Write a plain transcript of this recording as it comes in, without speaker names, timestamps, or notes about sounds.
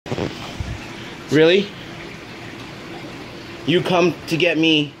Really? You come to get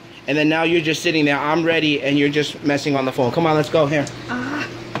me, and then now you're just sitting there. I'm ready, and you're just messing on the phone. Come on, let's go here.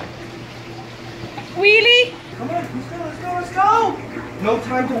 Really? Come on, let's go. No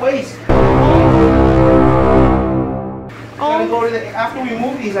time to waste. Gotta go to after we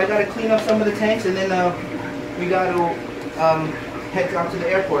move these, I gotta clean up some of the tanks, and then we gotta head out to the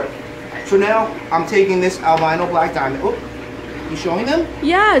airport. So now I'm taking this albino black diamond. Oh, you showing them?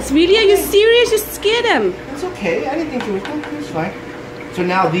 Yes, really? Are you serious? You scared them. It's okay. I didn't think you were. It's fine. So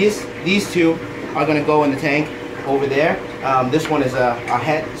now these two are gonna go in the tank over there. This one is a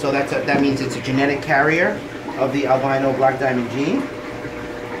het, so that means it's a genetic carrier of the albino black diamond gene.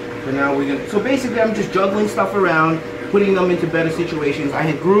 So now so basically I'm just juggling stuff around, putting them into better situations. I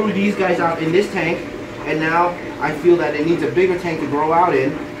had grew these guys out in this tank, and now I feel that it needs a bigger tank to grow out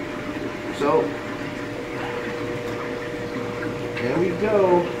in. So there we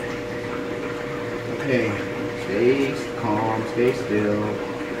go. Okay, stay calm, stay still.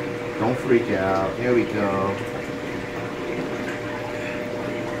 Don't freak out. There we go.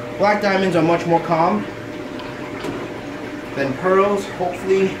 Black diamonds are much more calm than pearls.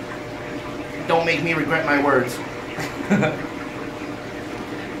 Hopefully, don't make me regret my words. There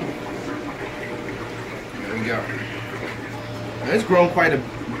we go. It's grown quite a...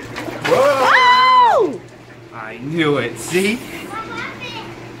 Whoa! Oh! I knew it. See?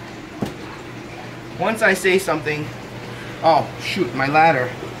 Once I say something... Oh, shoot, my ladder.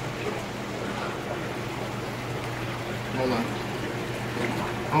 Hold on.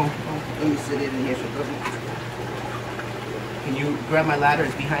 Oh, let me sit it in here so it doesn't... Can you grab my ladder?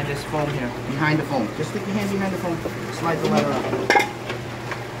 It's behind this foam here. Behind the foam. Just stick your hand behind the foam. Slide the ladder up.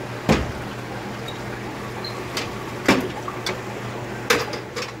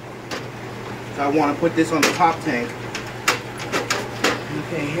 So I want to put this on the top tank.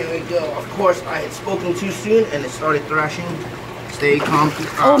 Okay, here we go. Of course, I had spoken too soon and it started thrashing. Stay calm.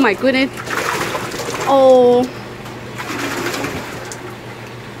 Oh my goodness. Oh.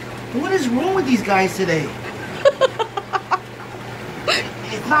 What is wrong with these guys today?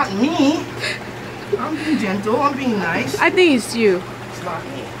 It's not me. I'm being gentle. I'm being nice. I think it's you. It's not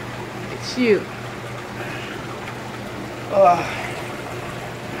me. It's you.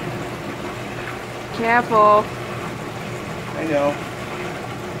 Careful. I know.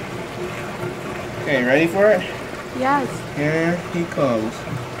 Okay, ready for it? Yes. Here he comes.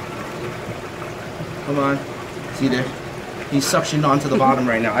 Come on. See there? He's suctioned onto the bottom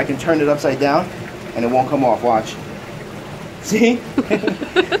right now. I can turn it upside down and it won't come off. Watch. See?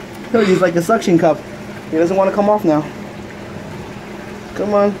 Look, he's like a suction cup. He doesn't want to come off now.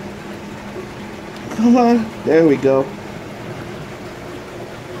 Come on. Come on. There we go.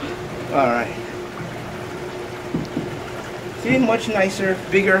 Alright. See, much nicer,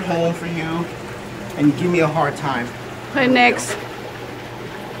 bigger home for you. And you give me a hard time. Okay, next.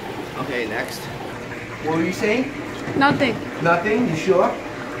 Okay, next. What were you saying? Nothing. Nothing? You sure?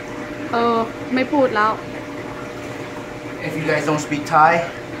 ไม่พูดแล้ว If you guys don't speak Thai,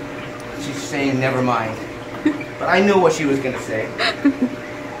 she's saying never mind. But I knew what she was gonna say.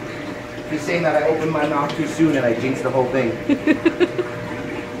 She's saying that I opened my mouth too soon and I jinxed the whole thing.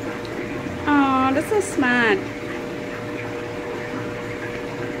 Oh, that's so smart.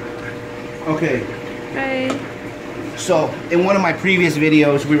 Okay. Okay. So, in one of my previous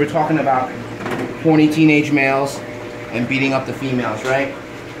videos, we were talking about horny teenage males and beating up the females, right?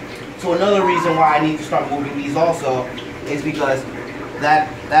 So another reason why I need to start moving these also is because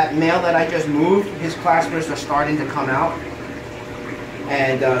that male that I just moved, his claspers are starting to come out.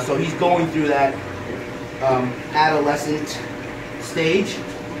 And so he's going through that adolescent stage.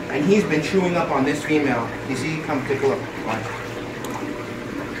 And he's been chewing up on this female. You see? Come take a look. Watch.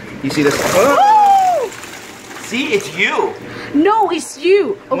 You see this? Oh! See? It's you. No, it's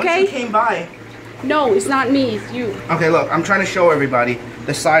you. Okay. Once you came by. No, it's not me. It's you. Okay, look. I'm trying to show everybody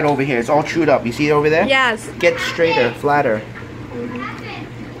the side over here. It's all chewed up. You see it over there? Yes. Get straighter, flatter.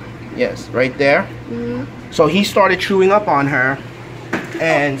 Yes, right there. So he started chewing up on her.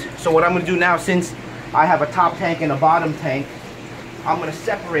 And so what I'm going to do now, since I have a top tank and a bottom tank, I'm going to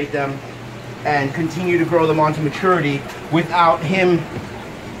separate them and continue to grow them onto maturity without him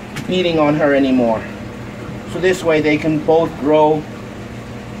beating on her anymore. So this way they can both grow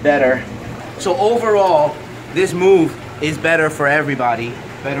better. So overall, this move is better for everybody.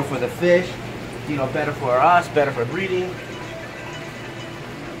 Better for the fish, you know, better for us, better for breeding.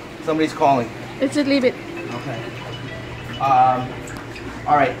 Somebody's calling. Let's just leave it. Okay.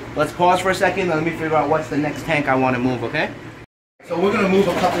 All right, let's pause for a second and let me figure out what's the next tank I want to move, okay? So we're going to move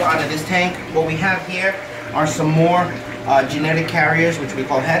a couple out of this tank. What we have here are some more genetic carriers, which we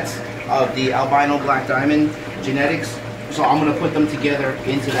call hets, of the albino black diamond genetics. So I'm going to put them together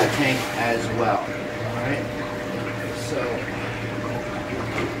into that tank as well. All right. So,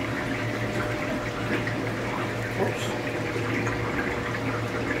 oops.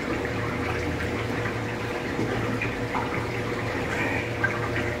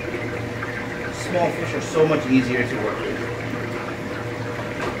 Small fish are so much easier to work with.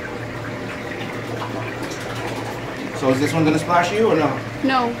 So is this one going to splash you or no?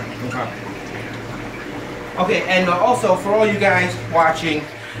 No. Okay. Okay, and also for all you guys watching,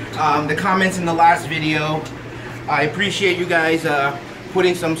 the comments in the last video, I appreciate you guys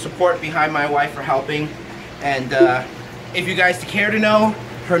putting some support behind my wife for helping. And if you guys care to know,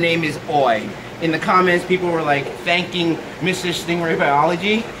 her name is Oi. In the comments, people were like thanking Mrs. Stingray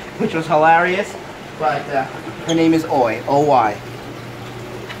Biology, which was hilarious. But her name is Oi, O-Y.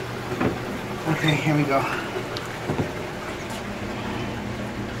 Okay, here we go.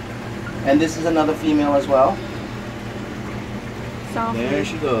 And this is another female as well. Soft. There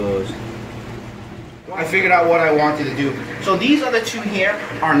she goes. I figured out what I wanted to do. So these other two here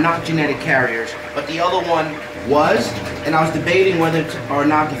are not genetic carriers, but the other one was, and I was debating whether or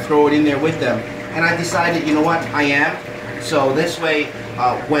not to throw it in there with them. And I decided, you know what, I am. So this way,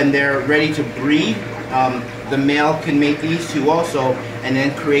 when they're ready to breed, the male can make these two also, and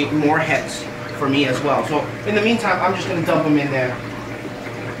then create more hets for me as well. So in the meantime, I'm just going to dump them in there.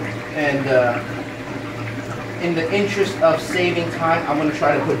 And in the interest of saving time, I'm going to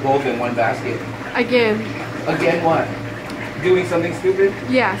try to put both in one basket. Again. Again what? Doing something stupid?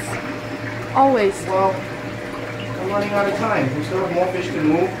 Yes. Always. Well, I'm running out of time. We still have more fish to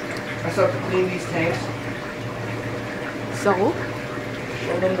move. I still have to clean these tanks. So?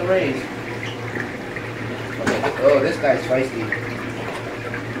 Show them the rays. Okay. Oh, this guy's feisty.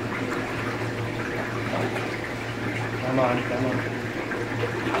 Come on, come on.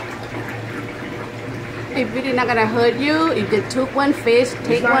 If it's not gonna hurt you, if you took one fish,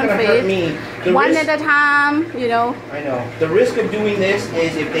 take one hurt fish, me. one at a time, you know. I know. The risk of doing this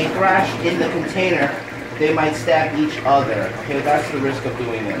is if they crash in the container, they might stab each other. Okay, that's the risk of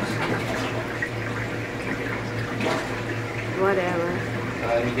doing this. Whatever.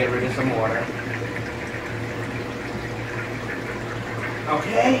 Let me get rid of some water.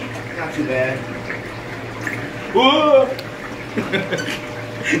 Okay, not too bad. Whoa!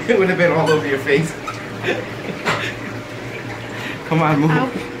 It would have been all over your face. Come on, move.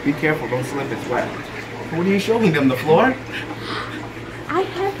 Ouch. Be careful, don't slip, it's wet. What are you showing them, the floor? I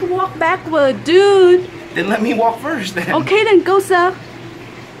have to walk backward, dude. Then let me walk first then. Okay, then go, sir.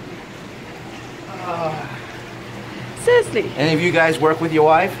 Seriously. And if you guys work with your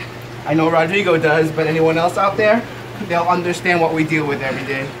wife, I know Rodrigo does, but anyone else out there, they'll understand what we deal with every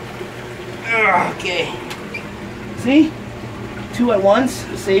day. Okay. See? Two at once,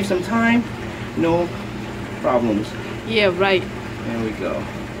 save some time, no problems. Yeah, right. There we go.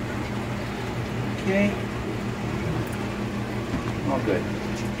 Okay. All good.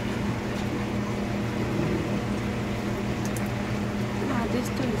 Ah, this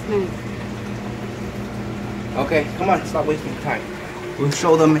too is nice. Okay, come on, stop wasting time. We'll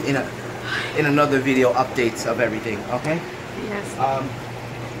show them in another video updates of everything, okay? Yes.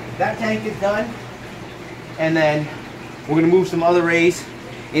 That tank is done, and then we're gonna move some other rays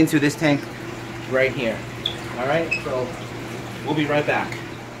into this tank right here. All right, so we'll be right back.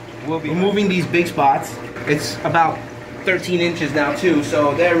 We're moving these big spots. It's about 13 inches now too,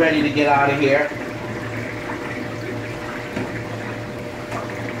 so they're ready to get out of here.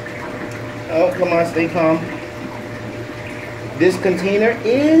 Oh, come on, stay calm. This container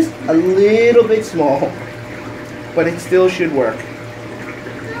is a little bit small, but it still should work.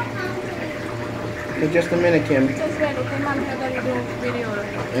 In just a minute, Kim. Just wait, okay, Mom, have to do video.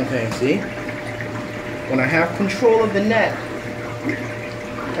 Okay, see? When I have control of the net,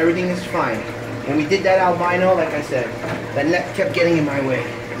 everything is fine. When we did that albino, like I said, that net kept getting in my way.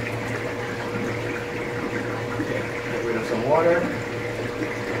 Okay, get rid of some water.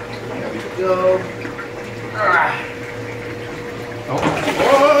 There we go. Ah. Oh.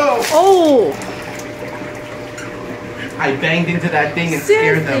 Whoa! Oh! I banged into that thing and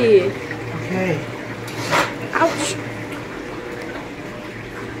scared them. Seriously? Okay. Ouch!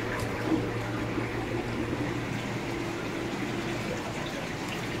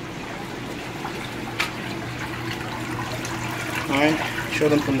 Alright, show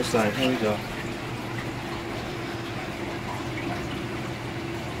them from the side. Here we go.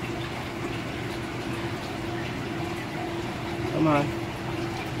 Come on.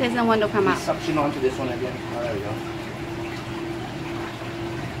 There's no one to come out. Suction onto this one again. Oh, there we go.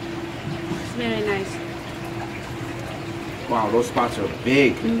 It's very nice. Wow, those spots are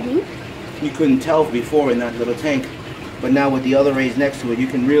big. You couldn't tell before in that little tank, but now with the other rays next to it, you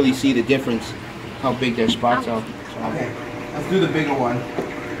can really see the difference, how big their spots are. Okay, let's do the bigger one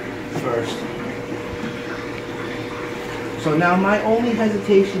first. So now my only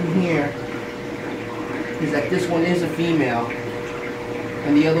hesitation here is that this one is a female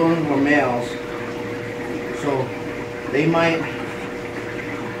and the other ones were males. So they might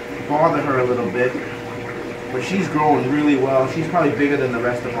bother her a little bit, but she's growing really well. She's probably bigger than the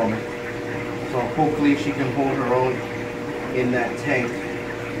rest of them. So hopefully she can hold her own in that tank.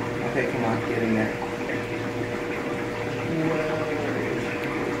 Okay, come on, get in there.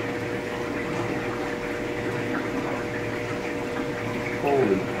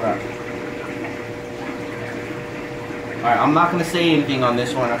 Holy crap. Alright, I'm not going to say anything on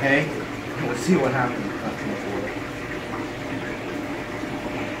this one, okay? We'll see what happens.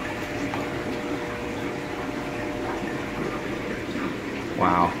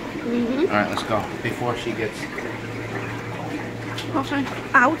 Wow. Alright, let's go. Before she gets... Okay.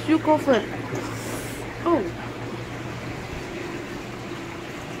 Out, you go first. Oh.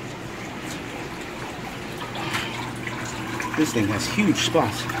 This thing has huge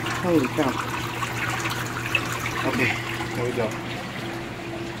spots. Holy cow. Okay, there we go.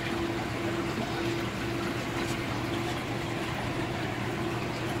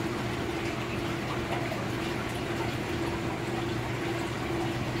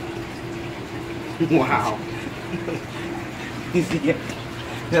 Wow. You see, yeah,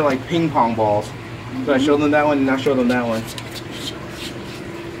 they're like ping pong balls. So I show them that one and I show them that one.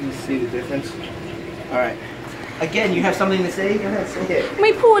 You see the difference? Alright. Again, you have something to say? Go ahead, say it. ไ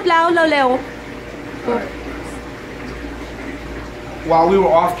ม่พูดแล้วเร็ว Alright. While we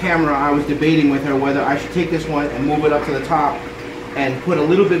were off camera, I was debating with her whether I should take this one and move it up to the top and put a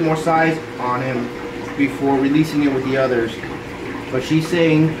little bit more size on him before releasing it with the others. But she's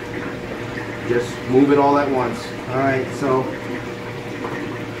saying just move it all at once. Alright, so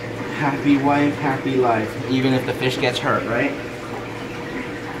happy wife, happy life. Even if the fish gets hurt, right?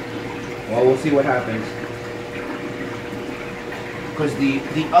 Well, we'll see what happens. Because the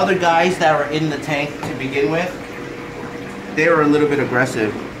other guys that were in the tank to begin with, they were a little bit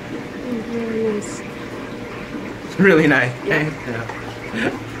aggressive. Really nice. Really nice. Yeah.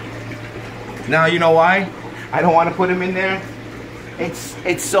 Yeah. Now you know why? I don't want to put him in there.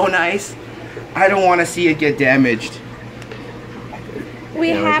 It's so nice. I don't want to see it get damaged. We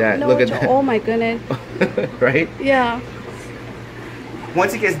Yeah, like have that. no Look at that. Oh my goodness. Right? Yeah.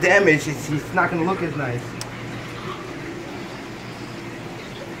 Once it gets damaged, it's not going to look as nice.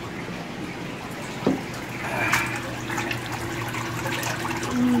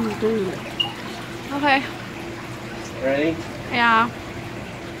 Okay. Ready? Yeah.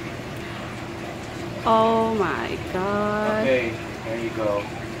 Oh my god. Okay, there you go.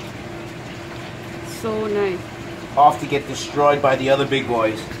 So nice. Off to get destroyed by the other big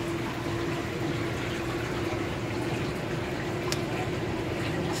boys.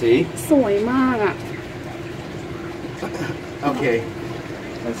 See? สวยมากอ่ะ Okay,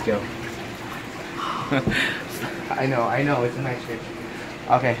 let's go. I know, it's a nice fish.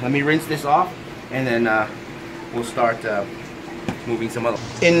 Okay, let me rinse this off, and then we'll start moving some other.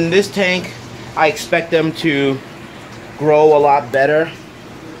 In this tank, I expect them to grow a lot better.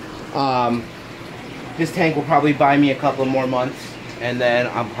 This tank will probably buy me a couple more months, and then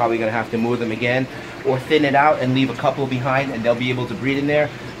I'm probably gonna have to move them again, or thin it out and leave a couple behind, and they'll be able to breed in there.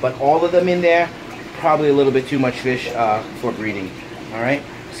 But all of them in there, probably a little bit too much fish for breeding. All right,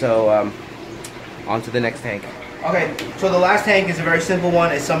 so on to the next tank. Okay, so the last tank is a very simple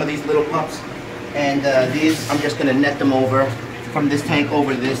one. It's some of these little pups, and these I'm just gonna net them over from this tank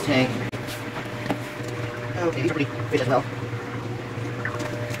over to this tank. Okay, these are pretty big as well.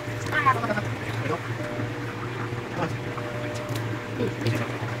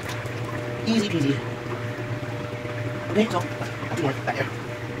 Easy peasy. Okay, so I'll do more back there.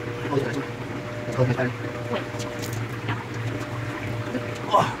 Let's go, my pattern.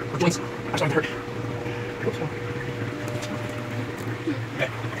 Oh, my joints are starting to hurt. Oops. Okay,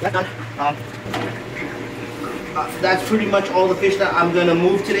 that's done. That's pretty much all the fish that I'm gonna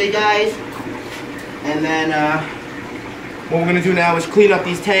move today, guys. And then what we're gonna do now is clean up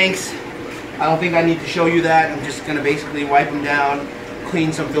these tanks. I don't think I need to show you that. I'm just gonna basically wipe them down,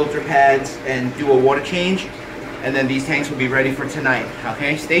 clean some filter pads, and do a water change. And then these tanks will be ready for tonight.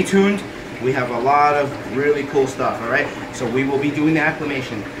 Okay, stay tuned. We have a lot of really cool stuff. All right, so we will be doing the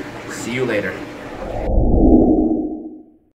acclimation. See you later.